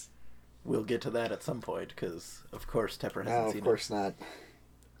masterpiece. We'll get to that at some point, because, of course, Tepper hasn't No, seen of course not.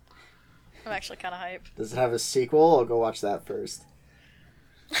 I'm actually kind of hyped. Does it have a sequel? I'll go watch that first.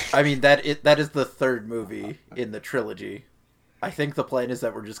 it. I mean, that is the 3rd movie in the trilogy. I think the plan is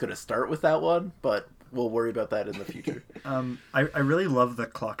that we're just going to start with that one, but we'll worry about that in the future. I really love the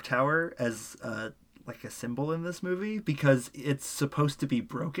clock tower as like a symbol in this movie, because it's supposed to be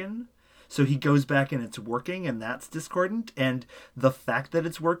broken. So he goes back and it's working, and that's discordant. And the fact that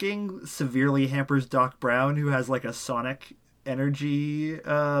it's working severely hampers Doc Brown, who has like a sonic energy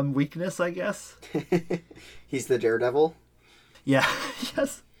weakness, I guess. He's the Daredevil. Yeah,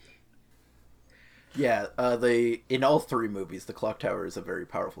 yes. Yeah, in all 3 movies, the clock tower is a very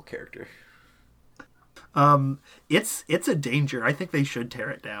powerful character. It's a danger. I think they should tear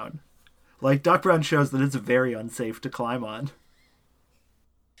it down. Like, Doc Brown shows that it's very unsafe to climb on.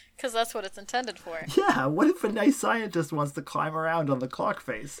 Because that's what it's intended for. Yeah, what if a nice scientist wants to climb around on the clock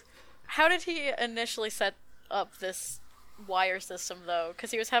face? How did he initially set up this wire system, though?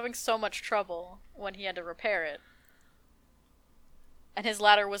 Because he was having so much trouble when he had to repair it. And his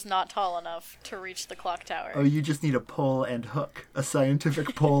ladder was not tall enough to reach the clock tower. Oh, you just need a pole and hook. A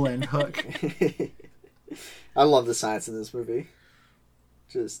scientific pole and hook. I love the science in this movie.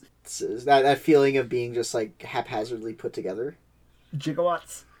 Just that feeling of being just like haphazardly put together.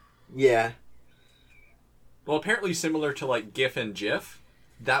 Gigawatts. Yeah. Well, apparently similar to, like, GIF and GIF,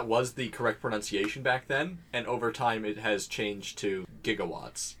 that was the correct pronunciation back then, and over time it has changed to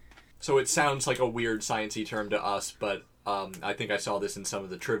gigawatts. So it sounds like a weird sciencey term to us, but I think I saw this in some of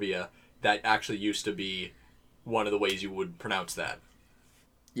the trivia. That actually used to be one of the ways you would pronounce that.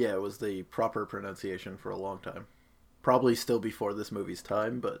 Yeah, it was the proper pronunciation for a long time. Probably still before this movie's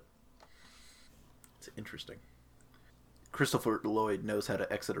time, but it's interesting. Christopher Lloyd knows how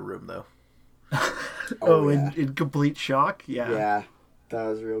to exit a room, though. Yeah. In complete shock? Yeah. Yeah, that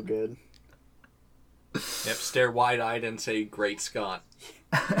was real good. Yep, stare wide-eyed and say, "Great Scott."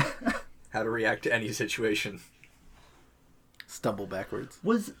 How to react to any situation. Stumble backwards.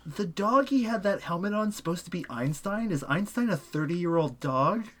 Was the dog he had that helmet on supposed to be Einstein? Is Einstein a 30-year-old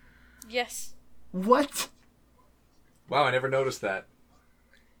dog? Yes. What? Wow, I never noticed that.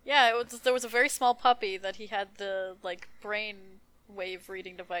 Yeah, there was a very small puppy that he had the, like, brain wave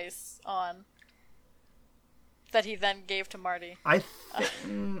reading device on that he then gave to Marty. I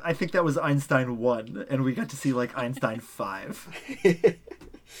think that was Einstein 1, and we got to see, like, Einstein 5.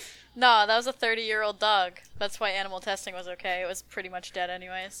 No, that was a 30-year-old dog. That's why animal testing was okay. It was pretty much dead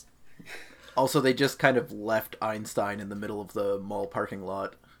anyways. Also, they just kind of left Einstein in the middle of the mall parking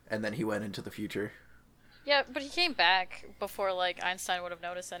lot, and then he went into the future. Yeah, but he came back before, like, Einstein would have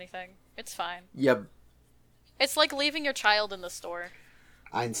noticed anything. It's fine. Yep. It's like leaving your child in the store.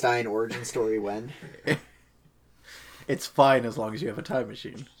 Einstein origin story when? It's fine as long as you have a time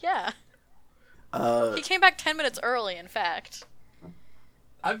machine. Yeah. He came back 10 minutes early, in fact.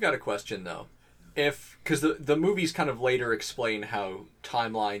 I've got a question, though. Because the movies kind of later explain how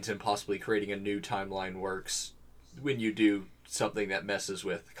timelines and possibly creating a new timeline works when you do something that messes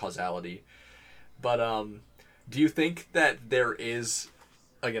with causality. But do you think that there is,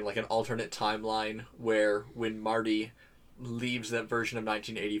 again, like an alternate timeline where when Marty leaves that version of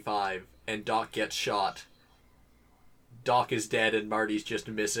 1985 and Doc gets shot, Doc is dead and Marty's just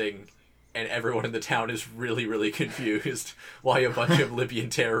missing, and everyone in the town is really, really confused why a bunch of Libyan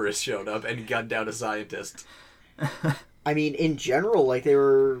terrorists showed up and gunned down a scientist. I mean, in general, like, they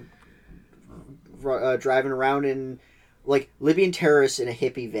were driving around in, like, Libyan terrorists in a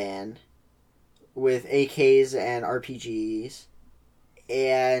hippie van with AKs and RPGs,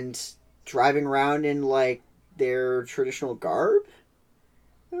 and driving around in, like, their traditional garb?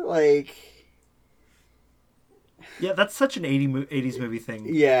 Like... Yeah, that's such an 80s movie thing,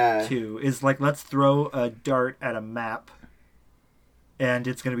 Yeah. too. Is like, let's throw a dart at a map, and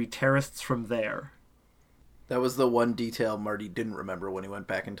it's going to be terrorists from there. That was the one detail Marty didn't remember when he went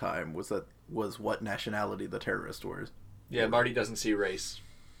back in time, was what nationality the terrorists were. Yeah, Marty doesn't see race.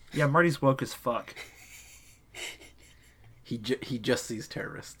 Yeah, Marty's woke as fuck. He just sees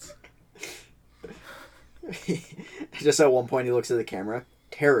terrorists. Just at one point he looks at the camera.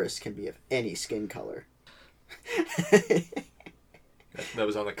 Terrorists can be of any skin color. That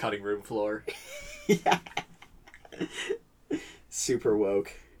was on the cutting room floor. Yeah. Super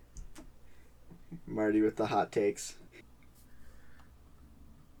woke. Marty with the hot takes.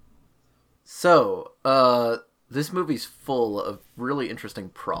 So, this movie's full of really interesting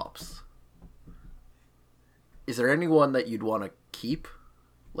props. Is there anyone that you'd want to keep?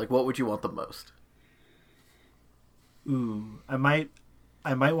 Like, what would you want the most? Ooh, I might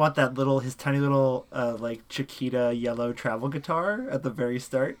want that his tiny little, like, Chiquita yellow travel guitar at the very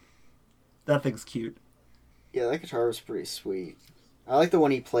start. That thing's cute. Yeah, that guitar was pretty sweet. I like the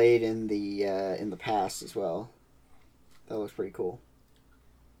one he played in the past as well. That looks pretty cool.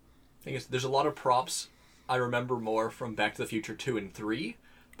 Thing is, there's a lot of props I remember more from Back to the Future 2 and 3,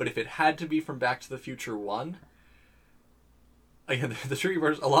 but if it had to be from Back to the Future 1, again, the tricky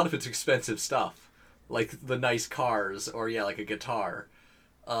part is a lot of it's expensive stuff. Like the nice cars, or like a guitar.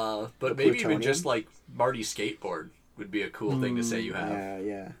 But The maybe plutonium? even just like Marty's skateboard would be a cool thing to say you have.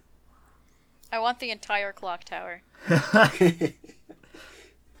 Yeah. I want the entire clock tower.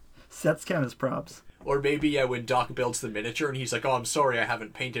 Sets count as props. Or maybe when Doc builds the miniature and he's like, "Oh, I'm sorry, I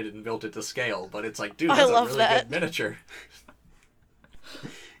haven't painted it and built it to scale." But it's like, dude, I that's a love really that. good miniature.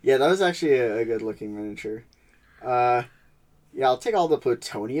 Yeah, that was actually a good looking miniature. Yeah, I'll take all the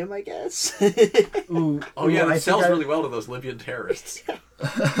plutonium, I guess. Ooh, Oh yeah, I it sells think really well to those Libyan terrorists.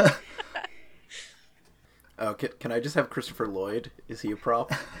 Oh, can I just have Christopher Lloyd? Is he a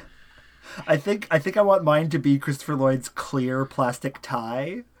prop? I think I want mine to be Christopher Lloyd's clear plastic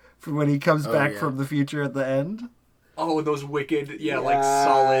tie for when he comes back yeah. from the future at the end. Oh, and those wicked, like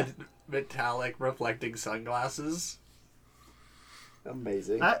solid metallic reflecting sunglasses.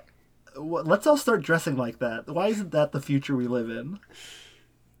 Amazing. Let's all start dressing like that. Why isn't that the future we live in?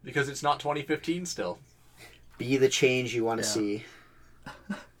 Because it's not 2015 still. Be the change you want to Yeah. see.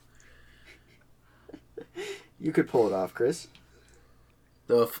 You could pull it off, Chris.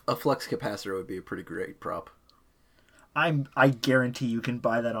 Though a flux capacitor would be a pretty great prop. I guarantee you can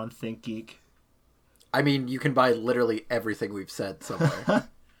buy that on ThinkGeek. I mean, you can buy literally everything we've said somewhere.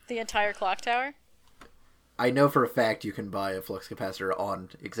 The entire clock tower? I know for a fact you can buy a flux capacitor on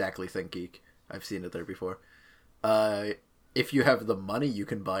exactly ThinkGeek. I've seen it there before. If you have the money, you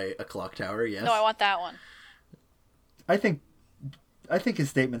can buy a clock tower, yes. No, I want that one. I think his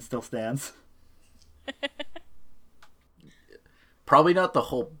statement still stands. Probably not the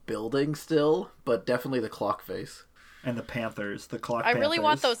whole building still, but definitely the clock face. And the Panthers, the clock I really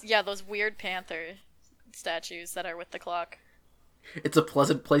want Panthers. those weird panther statues that are with the clock. It's a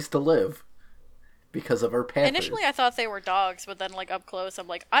pleasant place to live because of our panthers. Initially I thought they were dogs, but then like up close I'm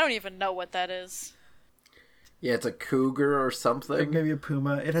like, I don't even know what that is. Yeah, it's a cougar or Or something. maybe a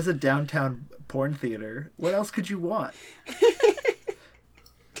puma. It has a downtown porn theater. What else could you want?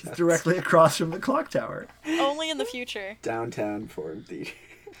 It's directly across from the clock tower. Only in the future. Downtown Foreign Theater.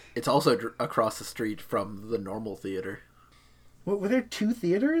 It's also across the street from the normal theater. What, were there two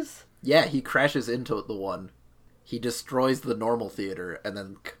theaters? Yeah, he crashes into the one. He destroys the normal theater and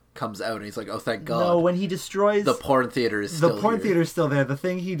then comes out and he's like, "Oh, thank God." No, when he destroys the porn theater is still the porn here. theater's still there. The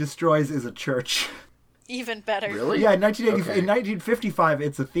thing he destroys is a church. Even better. Really? Yeah, in 1980, Okay. in 1955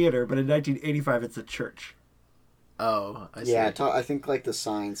 it's a theater, but in 1985 it's a church. Oh, I see. Yeah, I think like the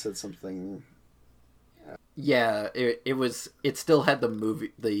sign said something. Yeah, it still had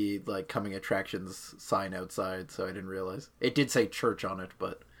the like coming attractions sign outside, so I didn't realize. It did say church on it,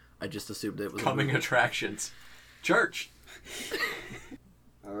 but I just assumed it was a Coming movie. attractions. Church.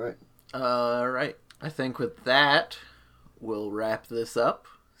 All right. All right. I think with that, we'll wrap this up.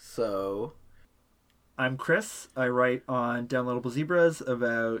 So, I'm Chris. I write on Downloadable Zebras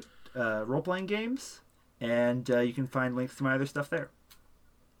about role-playing games, and you can find links to my other stuff there.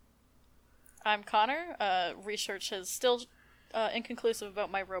 I'm Connor. Research has still inconclusive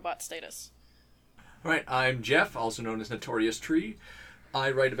about my robot status. Alright, I'm Jeff, also known as Notorious Tree.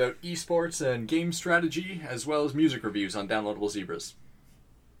 I write about esports and game strategy, as well as music reviews on Downloadable Zebras.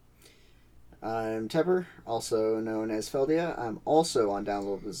 I'm Tepper, also known as Feldia. I'm also on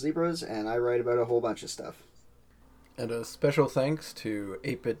Downloadable Zebras, and I write about a whole bunch of stuff. And a special thanks to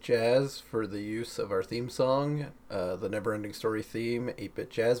 8-Bit Jazz for the use of our theme song, the Neverending Story theme, 8-Bit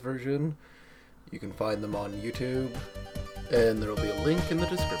Jazz version. You can find them on YouTube, and there will be a link in the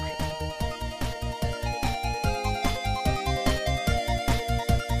description.